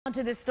On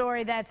to the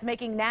story that's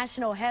making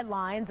national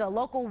headlines. A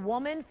local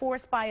woman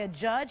forced by a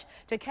judge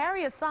to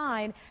carry a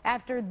sign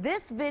after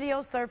this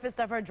video surfaced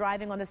of her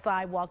driving on the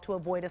sidewalk to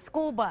avoid a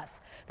school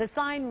bus. The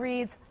sign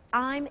reads,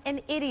 "I'm an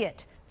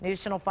idiot."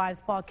 News Channel 5's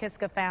Paul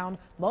Kiska found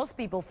most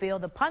people feel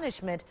the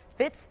punishment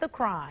fits the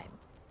crime.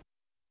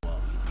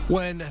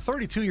 When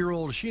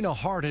 32-year-old Sheena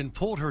Hardin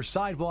pulled her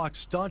sidewalk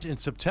stunt in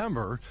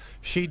September,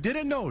 she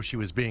didn't know she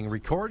was being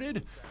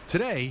recorded.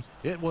 Today,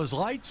 it was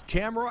lights,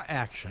 camera,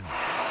 action.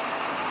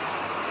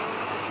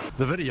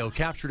 The video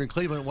captured in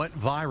Cleveland went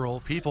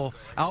viral. People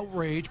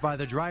outraged by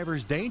the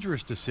driver's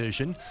dangerous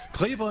decision.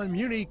 Cleveland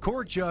Muni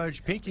Court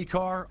Judge Pinky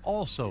Carr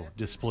also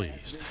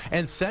displeased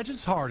and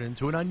sentenced Hardin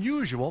to an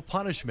unusual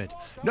punishment.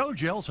 No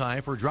jail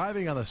time for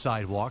driving on the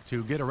sidewalk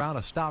to get around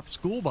a stopped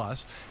school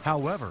bus.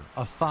 However,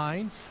 a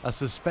fine, a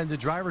suspended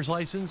driver's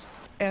license,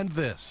 and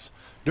this.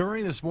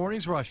 During this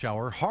morning's rush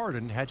hour,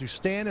 Hardin had to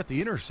stand at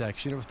the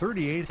intersection of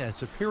 38th and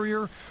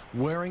Superior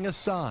wearing a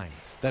sign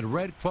that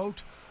read,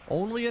 quote,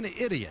 "Only an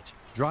idiot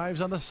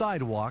drives on the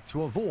sidewalk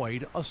to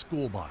avoid a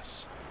school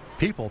bus."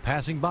 People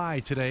passing by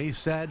today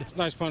said, "It's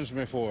nice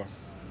punishment for her.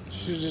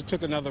 She just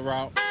took another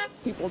route."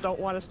 People don't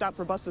want to stop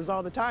for buses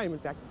all the time. In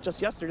fact,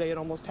 just yesterday it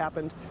almost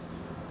happened.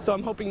 So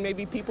I'm hoping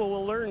maybe people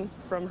will learn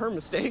from her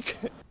mistake.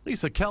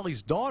 Lisa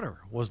Kelly's daughter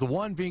was the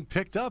one being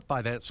picked up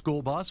by that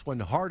school bus when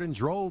Hardin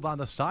drove on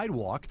the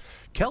sidewalk.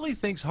 Kelly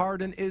thinks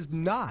Hardin is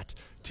not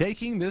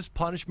taking this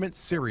punishment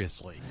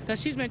seriously.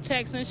 Because she's been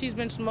texting, she's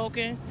been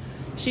smoking,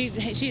 she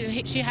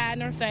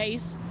hiding her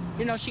face.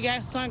 You know, she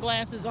got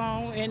sunglasses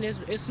on and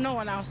it's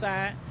snowing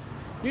outside.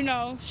 You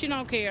know, she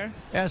don't care.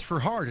 As for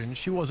Hardin,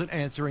 she wasn't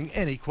answering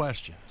any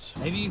questions.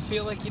 Maybe you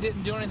feel like you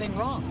didn't do anything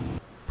wrong.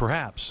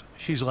 Perhaps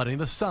she's letting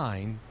the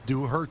sign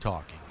do her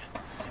talking.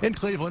 In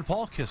Cleveland,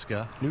 Paul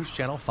Kiska, News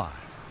Channel 5.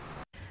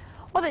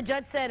 Well, the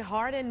judge said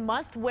Hardin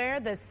must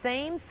wear the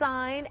same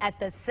sign at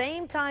the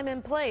same time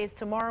and place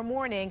tomorrow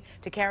morning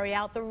to carry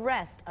out the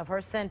rest of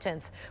her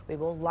sentence. We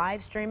will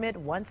live stream it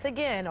once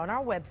again on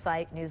our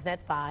website,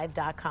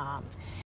 newsnet5.com.